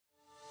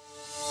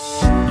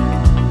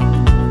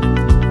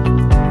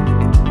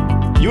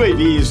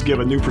UAVs give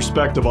a new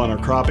perspective on our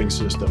cropping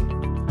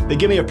system. They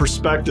give me a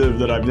perspective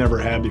that I've never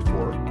had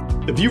before.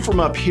 The view from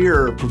up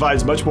here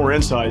provides much more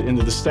insight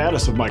into the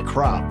status of my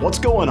crop. What's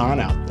going on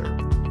out there?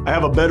 I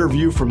have a better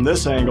view from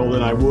this angle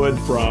than I would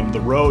from the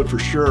road for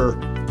sure,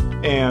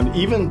 and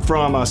even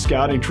from a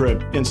scouting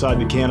trip inside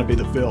the canopy of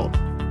the field.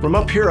 From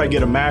up here, I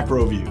get a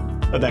macro view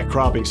of that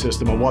cropping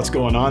system and what's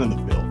going on in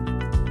the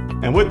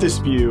field. And with this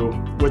view,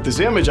 with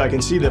this image, I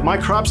can see that my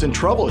crop's in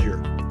trouble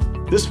here.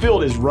 This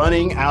field is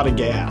running out of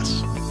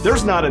gas.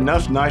 There's not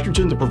enough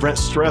nitrogen to prevent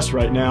stress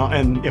right now,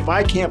 and if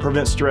I can't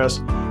prevent stress,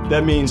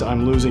 that means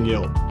I'm losing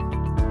yield.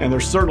 And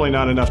there's certainly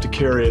not enough to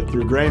carry it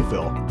through grain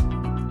fill.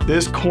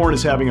 This corn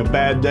is having a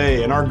bad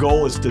day, and our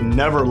goal is to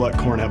never let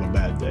corn have a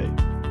bad day.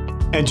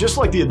 And just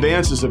like the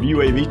advances of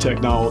UAV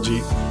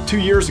technology, 2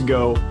 years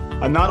ago,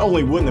 I not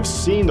only wouldn't have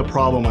seen the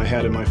problem I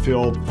had in my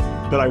field,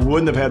 but I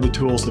wouldn't have had the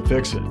tools to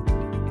fix it.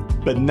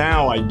 But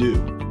now I do.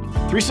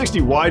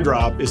 360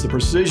 Y-Drop is the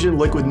precision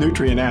liquid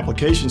nutrient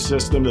application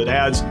system that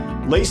adds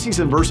late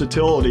season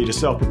versatility to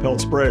self-propelled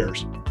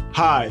sprayers.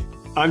 Hi,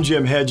 I'm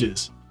Jim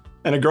Hedges,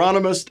 an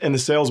agronomist and the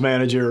sales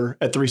manager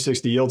at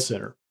 360 Yield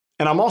Center.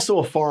 And I'm also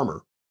a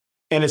farmer.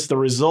 And it's the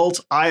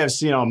results I have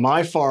seen on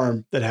my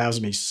farm that has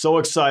me so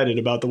excited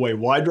about the way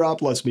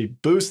Y-Drop lets me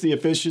boost the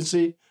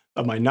efficiency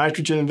of my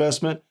nitrogen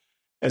investment,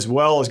 as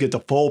well as get the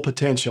full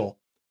potential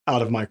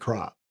out of my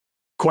crop.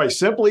 Quite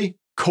simply,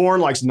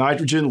 corn likes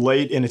nitrogen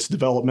late in its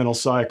developmental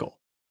cycle.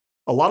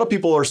 A lot of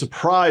people are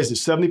surprised that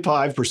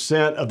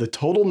 75% of the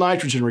total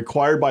nitrogen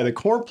required by the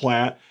corn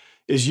plant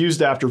is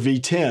used after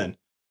V10.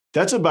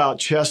 That's about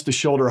chest to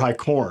shoulder high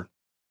corn.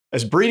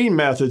 As breeding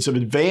methods have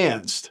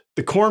advanced,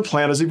 the corn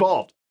plant has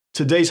evolved.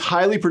 Today's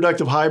highly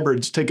productive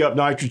hybrids take up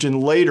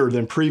nitrogen later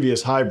than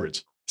previous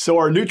hybrids. So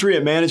our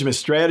nutrient management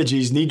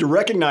strategies need to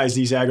recognize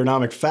these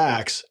agronomic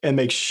facts and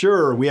make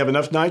sure we have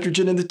enough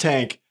nitrogen in the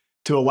tank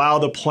to allow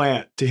the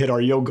plant to hit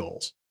our yield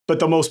goals. But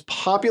the most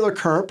popular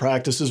current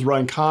practices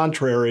run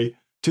contrary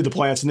to the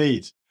plant's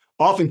needs.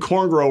 Often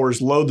corn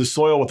growers load the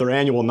soil with their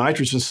annual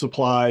nitrogen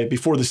supply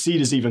before the seed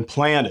is even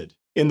planted.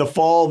 In the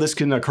fall, this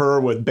can occur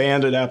with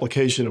banded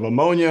application of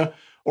ammonia,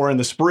 or in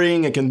the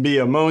spring, it can be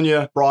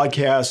ammonia,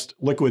 broadcast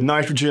liquid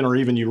nitrogen, or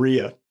even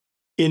urea.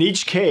 In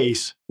each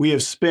case, we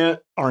have spent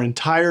our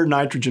entire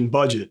nitrogen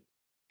budget,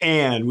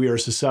 and we are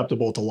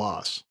susceptible to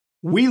loss.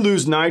 We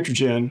lose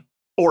nitrogen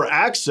or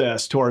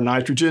access to our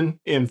nitrogen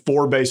in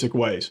 4 basic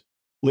ways: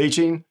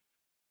 leaching,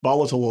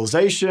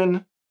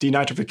 volatilization,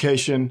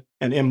 denitrification,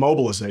 and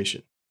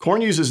immobilization.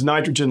 Corn uses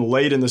nitrogen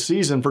late in the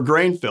season for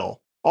grain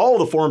fill. All of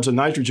the forms of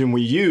nitrogen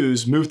we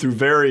use move through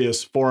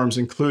various forms,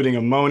 including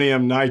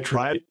ammonium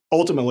nitrite,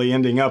 ultimately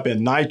ending up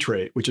in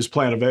nitrate, which is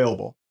plant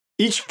available.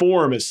 Each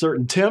form at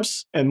certain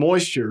temps and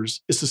moistures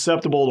is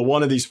susceptible to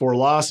one of these 4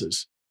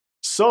 losses.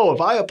 So if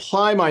I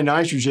apply my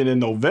nitrogen in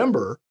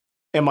November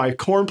and my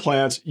corn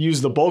plants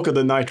use the bulk of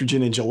the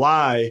nitrogen in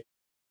July,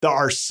 there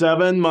are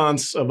 7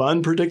 months of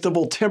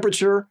unpredictable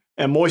temperature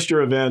and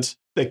moisture events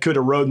that could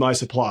erode my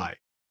supply.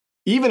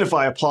 Even if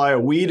I apply a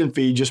weed and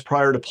feed just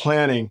prior to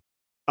planting,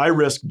 I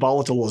risk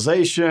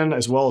volatilization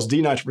as well as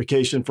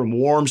denitrification from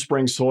warm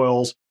spring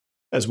soils,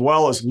 as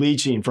well as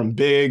leaching from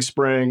big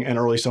spring and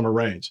early summer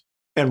rains.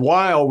 And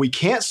while we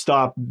can't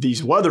stop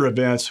these weather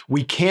events,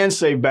 we can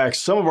save back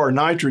some of our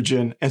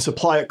nitrogen and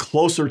supply it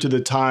closer to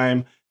the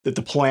time that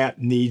the plant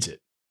needs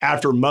it,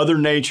 after Mother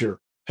Nature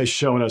has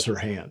shown us her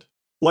hand.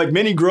 Like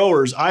many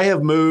growers, I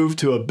have moved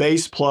to a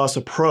base plus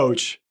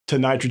approach to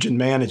nitrogen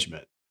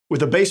management.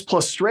 With a base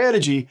plus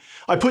strategy,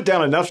 I put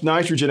down enough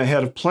nitrogen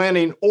ahead of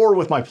planting or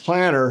with my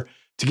planter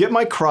to get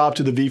my crop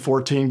to the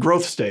V14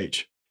 growth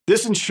stage.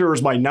 This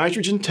ensures my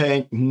nitrogen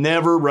tank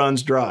never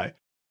runs dry,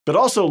 but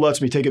also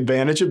lets me take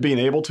advantage of being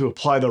able to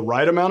apply the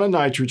right amount of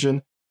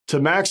nitrogen to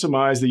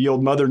maximize the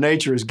yield Mother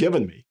Nature has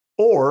given me,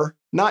 or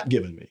not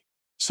given me.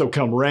 So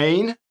come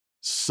rain,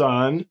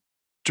 sun,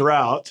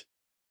 drought,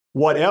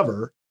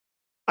 whatever,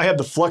 I have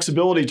the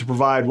flexibility to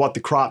provide what the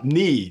crop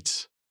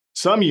needs.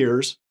 Some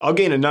years, I'll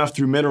gain enough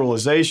through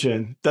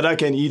mineralization that I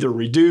can either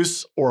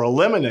reduce or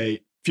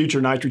eliminate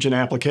future nitrogen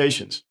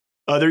applications.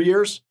 Other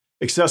years,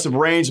 excessive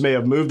rains may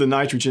have moved the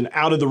nitrogen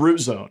out of the root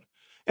zone,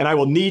 and I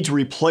will need to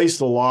replace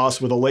the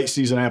loss with a late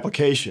season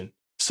application.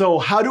 So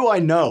how do I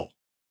know?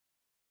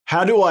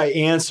 How do I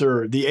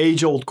answer the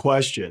age-old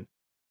question,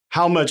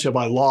 how much have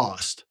I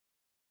lost?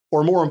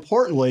 Or more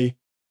importantly,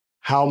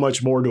 how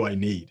much more do I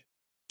need?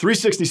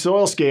 360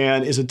 Soil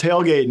Scan is a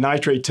tailgate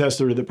nitrate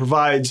tester that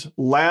provides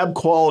lab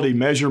quality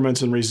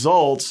measurements and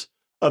results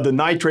of the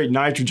nitrate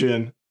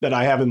nitrogen that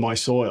I have in my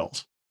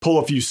soils. Pull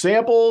a few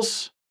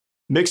samples,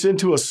 mix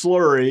into a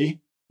slurry,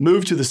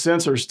 move to the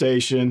sensor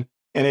station,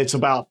 and it's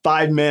about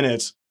 5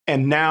 minutes.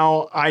 And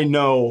now I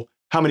know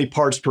how many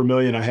parts per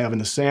million I have in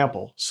the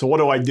sample. So what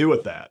do I do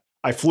with that?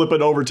 I flip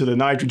it over to the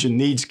nitrogen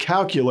needs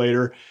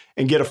calculator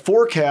and get a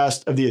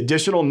forecast of the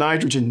additional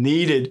nitrogen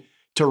needed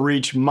to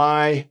reach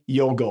my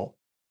yield goal.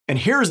 And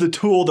here's the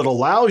tool that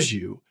allows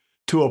you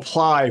to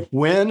apply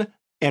when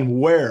and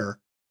where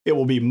it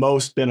will be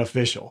most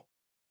beneficial.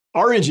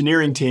 Our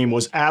engineering team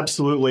was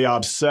absolutely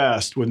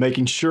obsessed with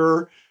making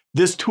sure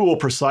This tool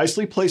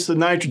precisely places the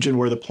nitrogen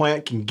where the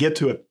plant can get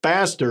to it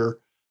faster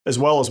as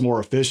well as more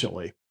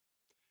efficiently.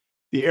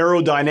 The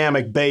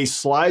aerodynamic base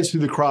slides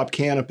through the crop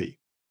canopy.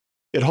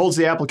 It holds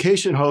the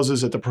application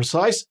hoses at the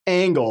precise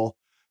angle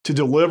to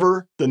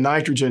deliver the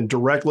nitrogen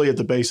directly at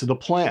the base of the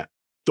plant.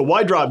 The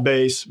wide drop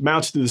base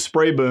mounts to the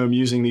spray boom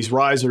using these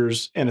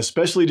risers and a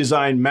specially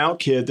designed mount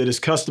kit that is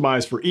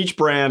customized for each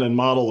brand and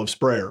model of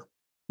sprayer.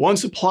 One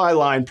supply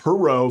line per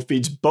row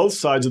feeds both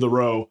sides of the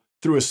row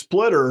through a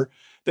splitter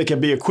that can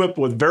be equipped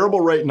with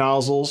variable rate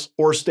nozzles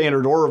or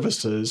standard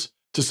orifices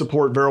to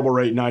support variable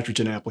rate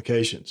nitrogen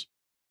applications.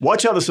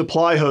 Watch how the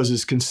supply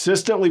hoses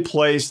consistently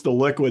place the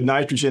liquid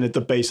nitrogen at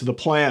the base of the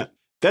plant.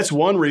 That's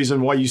one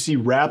reason why you see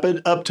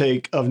rapid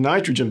uptake of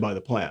nitrogen by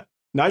the plant.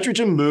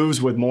 Nitrogen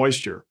moves with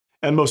moisture,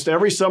 and most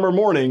every summer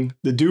morning,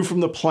 the dew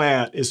from the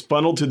plant is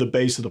funneled to the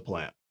base of the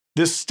plant.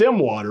 This stem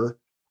water,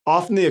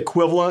 often the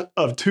equivalent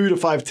of 2 to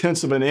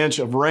 5/10 of an inch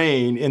of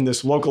rain in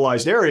this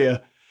localized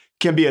area,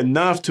 can be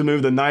enough to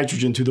move the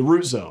nitrogen to the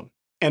root zone.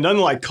 And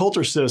unlike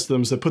culture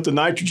systems that put the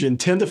nitrogen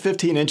 10 to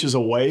 15 inches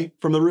away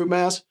from the root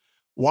mass,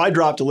 wide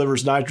drop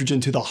delivers nitrogen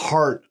to the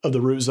heart of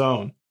the root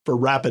zone for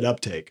rapid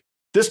uptake.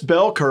 This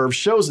bell curve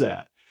shows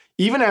that.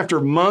 Even after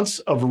months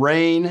of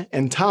rain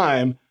and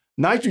time,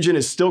 nitrogen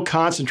is still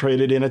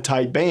concentrated in a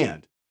tight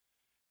band.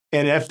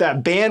 And if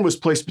that band was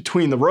placed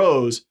between the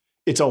rows,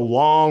 it's a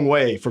long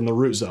way from the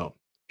root zone.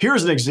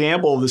 Here's an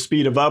example of the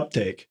speed of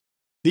uptake.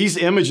 These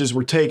images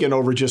were taken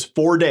over just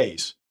 4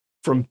 days,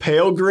 from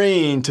pale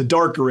green to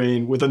dark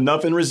green, with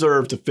enough in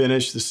reserve to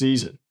finish the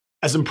season.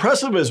 As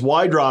impressive as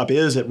wide drop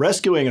is at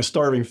rescuing a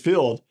starving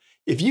field,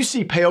 if you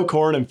see pale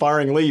corn and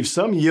firing leaves,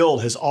 some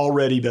yield has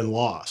already been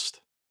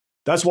lost.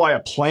 That's why a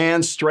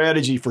planned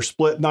strategy for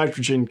split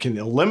nitrogen can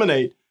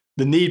eliminate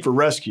the need for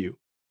rescue.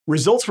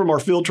 Results from our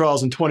field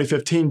trials in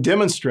 2015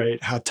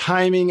 demonstrate how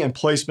timing and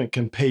placement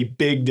can pay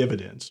big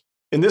dividends.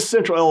 In this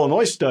Central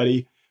Illinois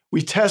study,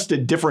 we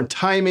tested different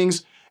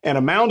timings and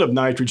amount of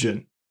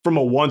nitrogen from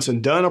a once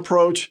and done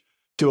approach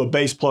to a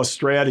base plus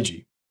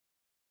strategy.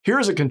 Here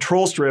is a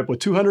control strip with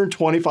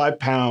 225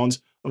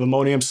 pounds of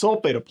ammonium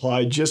sulfate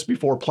applied just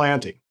before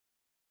planting.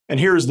 And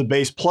here is the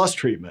base plus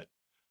treatment,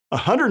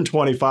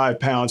 125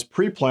 pounds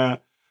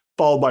pre-plant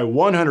followed by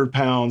 100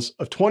 pounds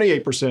of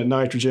 28%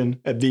 nitrogen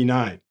at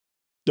V9.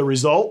 The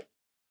result?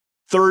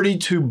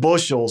 32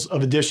 bushels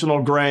of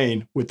additional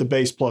grain with the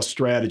base plus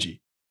strategy.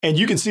 And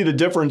you can see the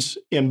difference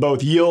in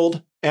both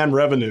yield and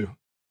revenue.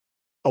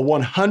 A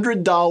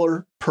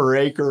 $100 per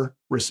acre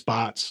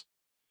response.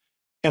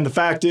 And the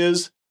fact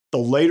is, the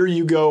later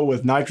you go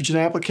with nitrogen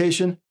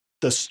application,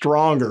 the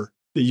stronger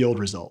the yield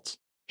results.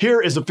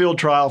 Here is a field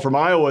trial from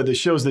Iowa that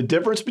shows the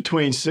difference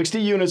between 60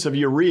 units of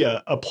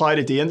urea applied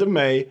at the end of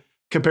May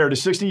compared to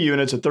 60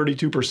 units at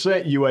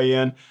 32%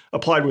 UAN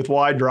applied with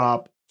wide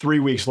drop 3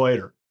 weeks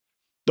later.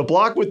 The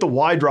block with the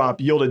wide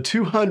drop yielded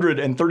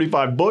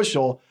 235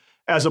 bushel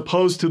as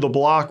opposed to the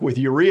block with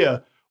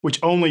urea, which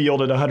only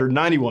yielded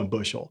 191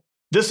 bushel.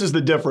 This is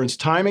the difference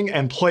timing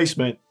and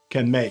placement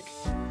can make.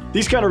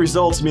 These kind of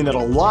results mean that a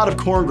lot of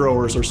corn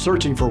growers are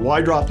searching for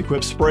wide drop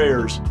equipped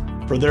sprayers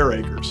for their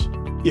acres.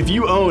 If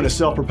you own a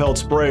self-propelled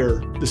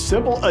sprayer, the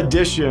simple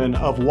addition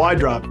of wide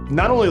drop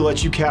not only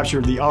lets you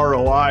capture the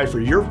ROI for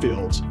your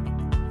fields,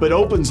 but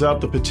opens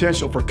up the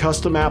potential for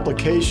custom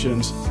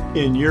applications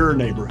in your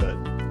neighborhood.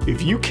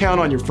 If you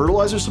count on your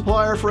fertilizer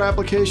supplier for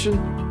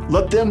application,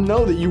 let them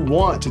know that you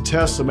want to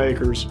test some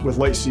acres with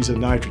late season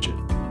nitrogen.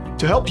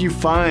 To help you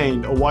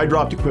find a wide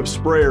drop equipped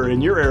sprayer in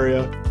your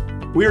area,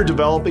 we are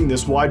developing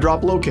this wide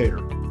drop locator.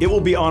 It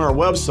will be on our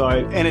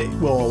website and it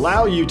will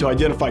allow you to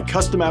identify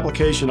custom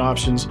application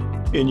options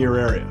in your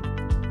area.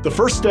 The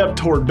first step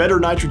toward better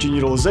nitrogen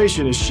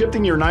utilization is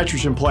shifting your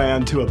nitrogen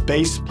plan to a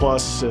base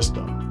plus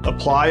system.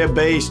 Apply a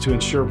base to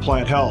ensure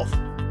plant health.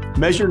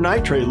 Measure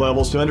nitrate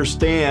levels to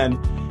understand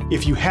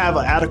if you have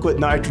adequate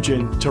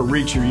nitrogen to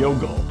reach your yield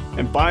goal.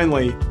 And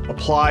finally,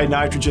 apply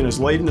nitrogen as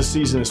late in the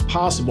season as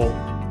possible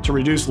to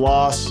reduce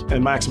loss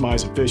and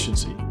maximize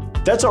efficiency.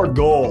 That's our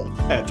goal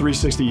at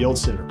 360 Yield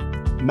Center.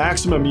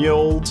 Maximum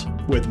yields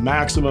with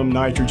maximum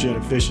nitrogen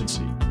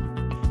efficiency.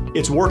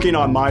 It's working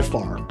on my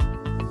farm.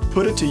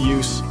 Put it to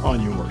use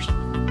on yours.